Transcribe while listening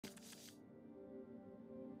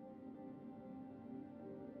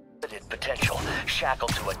limited potential,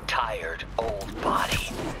 shackled to a tired, old body.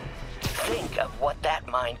 Think of what that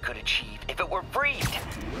mind could achieve if it were freed.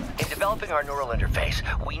 In developing our neural interface,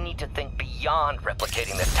 we need to think beyond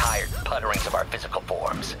replicating the tired putterings of our physical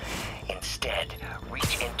forms. Instead,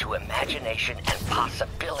 reach into imagination and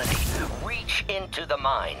possibility. Reach into the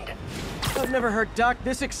mind. I've never heard Doc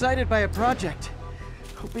this excited by a project.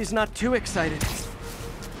 Hope he's not too excited.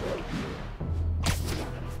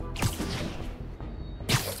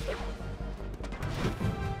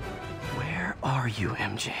 Where are you,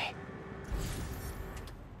 MJ?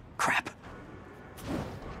 Crap.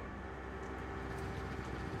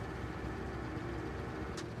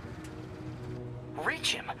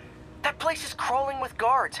 Reach him? That place is crawling with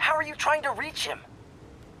guards. How are you trying to reach him?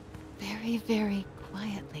 Very, very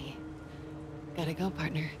quietly. Gotta go,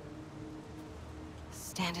 partner.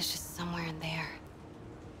 Standish is somewhere in there.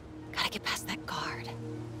 Gotta get past that guard.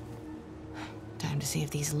 Time to see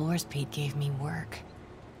if these lures Pete gave me work.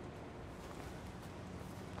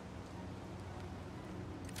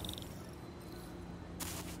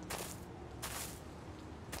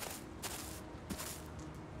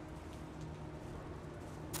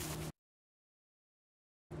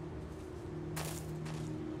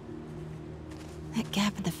 That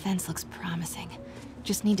gap in the fence looks promising.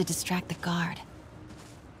 Just need to distract the guard.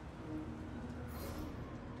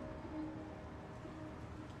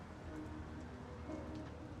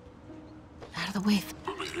 Out of the way.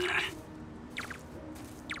 What was that?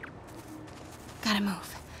 Gotta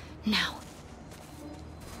move. Now.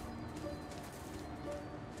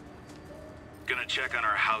 Gonna check on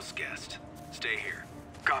our house guest. Stay here.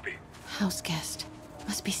 Copy. House guest.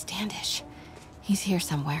 Must be Standish. He's here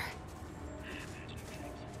somewhere.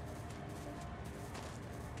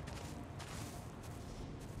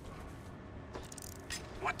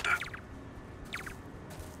 What the?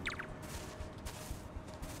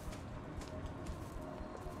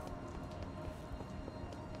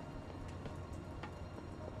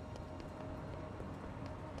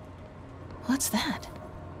 What's that?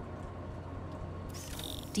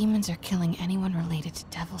 Demons are killing anyone related to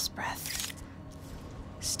Devil's Breath.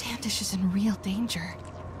 Standish is in real danger.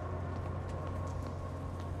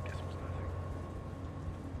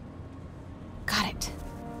 Got it.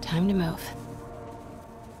 Time to move.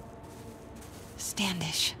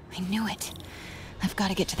 Standish. I knew it. I've got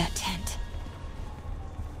to get to that tent.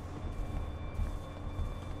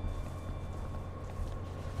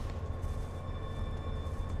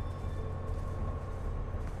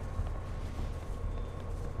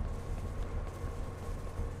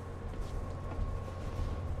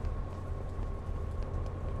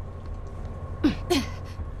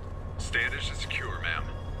 Standish is secure, ma'am.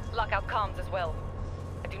 Lockout comms as well.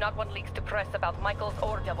 I do not want leaks to press about Michael's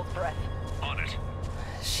or Devil's Breath. On it.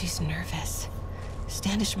 She's nervous.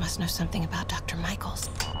 Standish must know something about Dr. Michaels.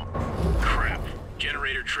 Crap.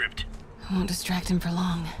 Generator tripped. I won't distract him for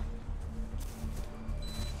long.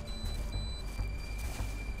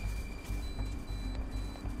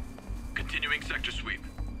 Continuing sector sweep.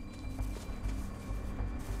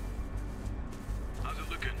 How's it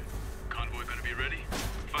looking? Convoy gonna be ready?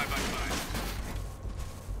 5 by 5.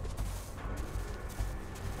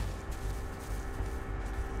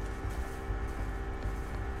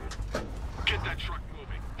 Get that truck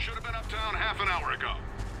moving. Should have been uptown half an hour ago.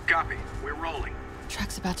 Copy. We're rolling.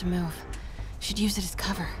 Truck's about to move. Should use it as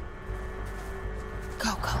cover.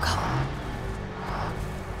 Go, go, go.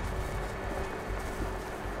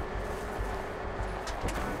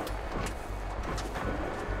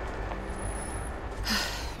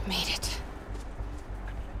 Made it.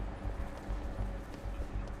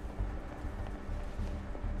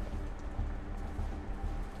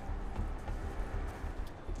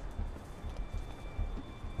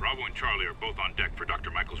 Bravo and Charlie are both on deck for Dr.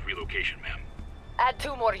 Michael's relocation, ma'am. Add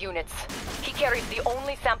 2 more units. He carries the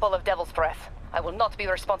only sample of Devil's Breath. I will not be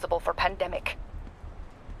responsible for pandemic.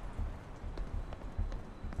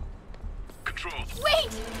 Control. Wait!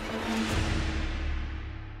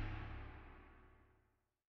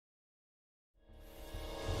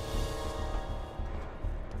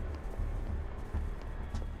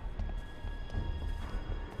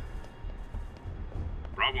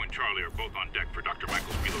 Bravo and Charlie are both on deck for Dr.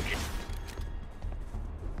 Michael's relocation.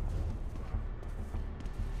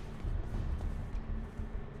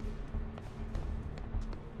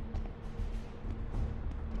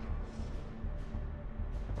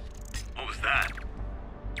 What was that?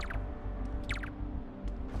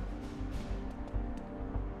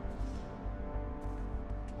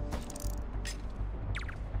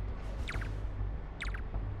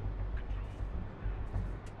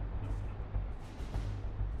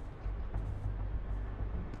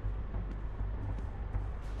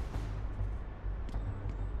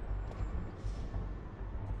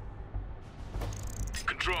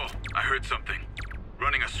 I heard something.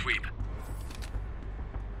 Running a sweep.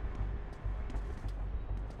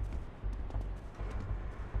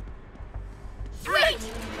 Wait!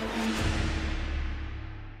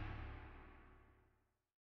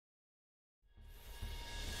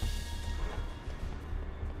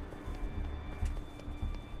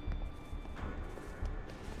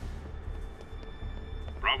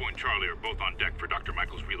 Bravo and Charlie are both on deck for Dr.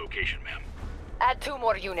 Michael's relocation, ma'am. Add 2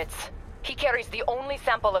 more units. He carries the only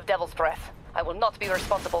sample of Devil's Breath. I will not be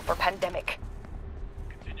responsible for pandemic.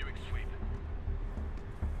 Continuing sweep.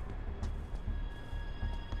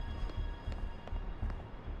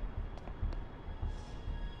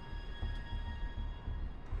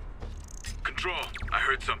 Control, I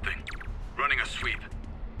heard something. Running a sweep.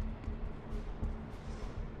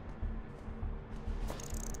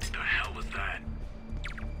 The hell was that?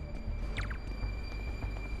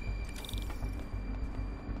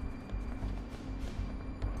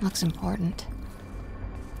 Looks important.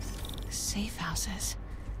 Safe houses.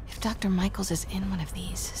 If Dr. Michaels is in one of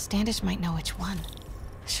these, Standish might know which one.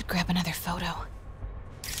 Should grab another photo.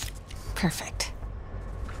 Perfect.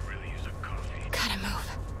 Could really use a coffee. Gotta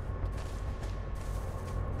move.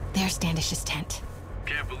 There's Standish's tent.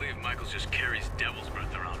 Can't believe Michaels just carries Devil's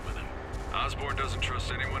Breath around with him. Osborn doesn't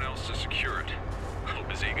trust anyone else to secure it. Hope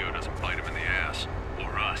his ego doesn't bite him in the ass.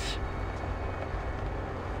 Or us.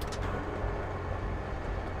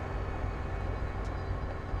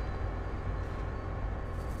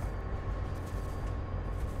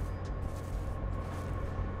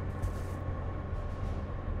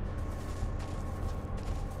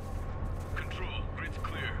 Control, grid's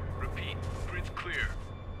clear. Repeat, grid's clear.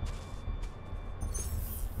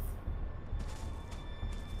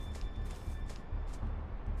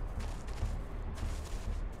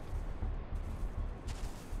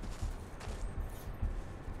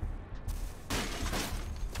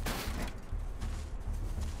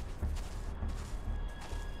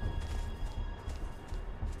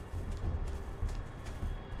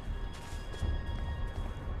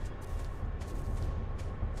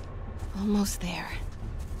 Almost there.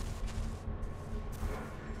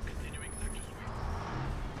 Continuing sector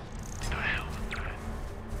sweep. The hell was that?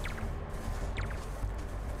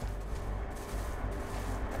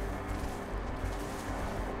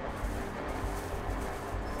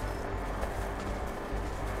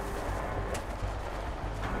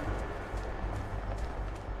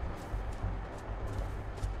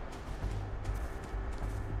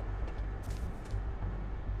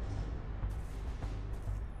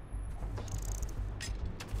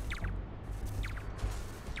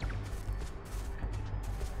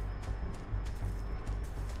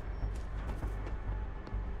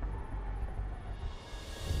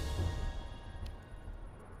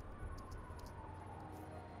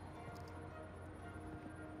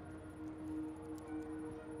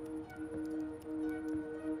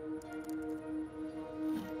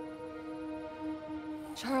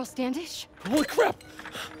 Charles Standish? Holy crap!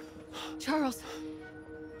 Charles,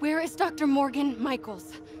 where is Dr. Morgan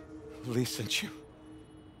Michaels? Lee sent you.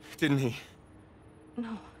 Didn't he?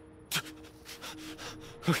 No.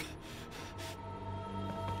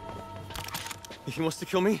 He wants to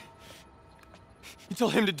kill me? You tell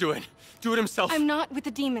him to do it. Do it himself. I'm not with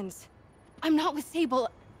the demons. I'm not with Sable.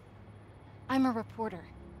 I'm a reporter.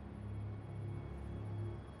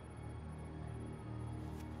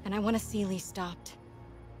 And I want to see Lee stopped.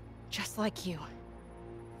 Just like you.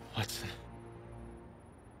 Watson.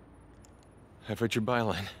 I've read your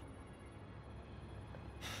byline.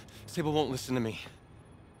 Sable won't listen to me.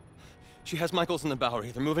 She has Michaels in the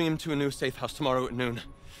Bowery. They're moving him to a new safe house tomorrow at noon.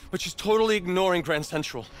 But she's totally ignoring Grand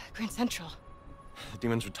Central. Grand Central? The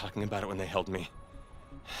demons were talking about it when they held me.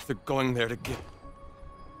 They're going there to get...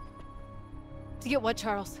 To get what,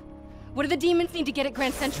 Charles? What do the demons need to get at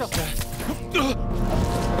Grand Central?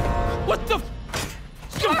 What the...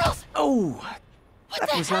 Charles! Oh! What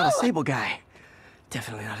That the was hell? not a Sable guy.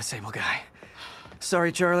 Definitely not a Sable guy.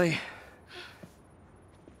 Sorry, Charlie.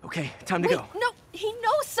 Okay, time to Wait, go. no, he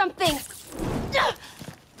knows something!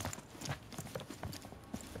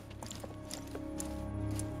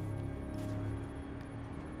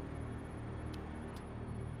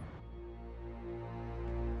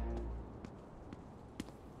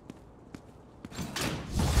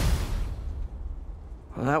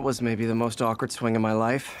 Well, that was maybe the most awkward swing of my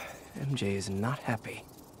life. MJ is not happy.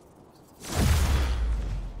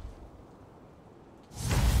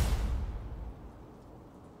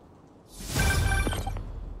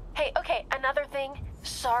 Hey, okay, another thing.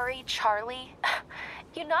 Sorry, Charlie.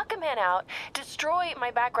 You knock a man out, destroy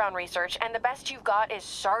my background research, and the best you've got is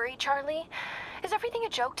sorry, Charlie? Is everything a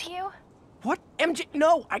joke to you? What? MJ,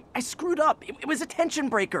 no, I screwed up. It was a tension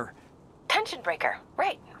breaker. Tension breaker,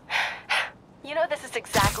 right. You know, this is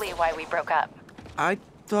exactly why we broke up. I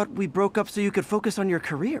thought we broke up so you could focus on your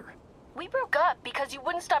career. We broke up because you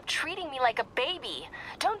wouldn't stop treating me like a baby.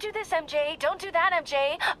 Don't do this, MJ. Don't do that,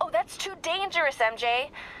 MJ. Oh, that's too dangerous, MJ.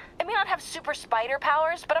 I may not have super spider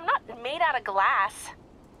powers, but I'm not made out of glass.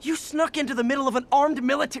 You snuck into the middle of an armed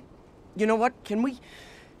military... You know what? Can we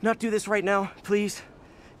not do this right now, please?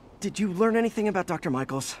 Did you learn anything about Dr.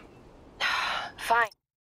 Michaels? Fine.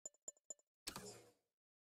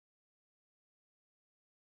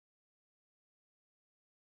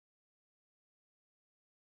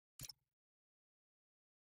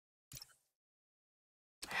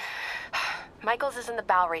 Michaels is in the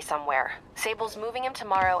Bowery somewhere. Sable's moving him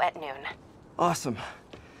tomorrow at noon. Awesome.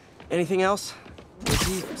 Anything else? Was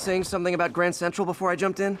he saying something about Grand Central before I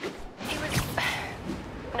jumped in? He was...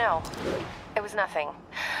 No. It was nothing.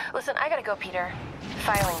 Listen, I gotta go, Peter.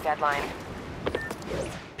 Filing deadline.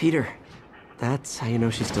 Peter. That's how you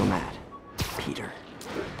know she's still mad. Peter.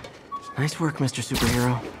 Nice work, Mr.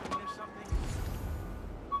 Superhero.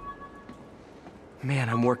 Man,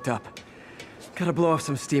 I'm worked up. Gotta blow off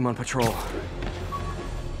some steam on patrol.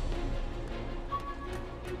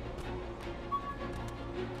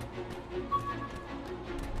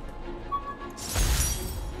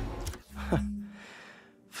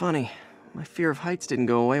 Funny, my fear of heights didn't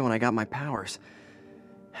go away when I got my powers.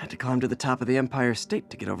 Had to climb to the top of the Empire State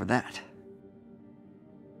to get over that.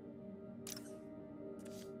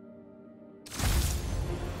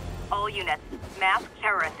 All units, masked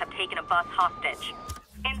terrorists have taken a bus hostage.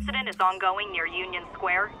 Incident is ongoing near Union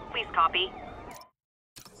Square. Please copy.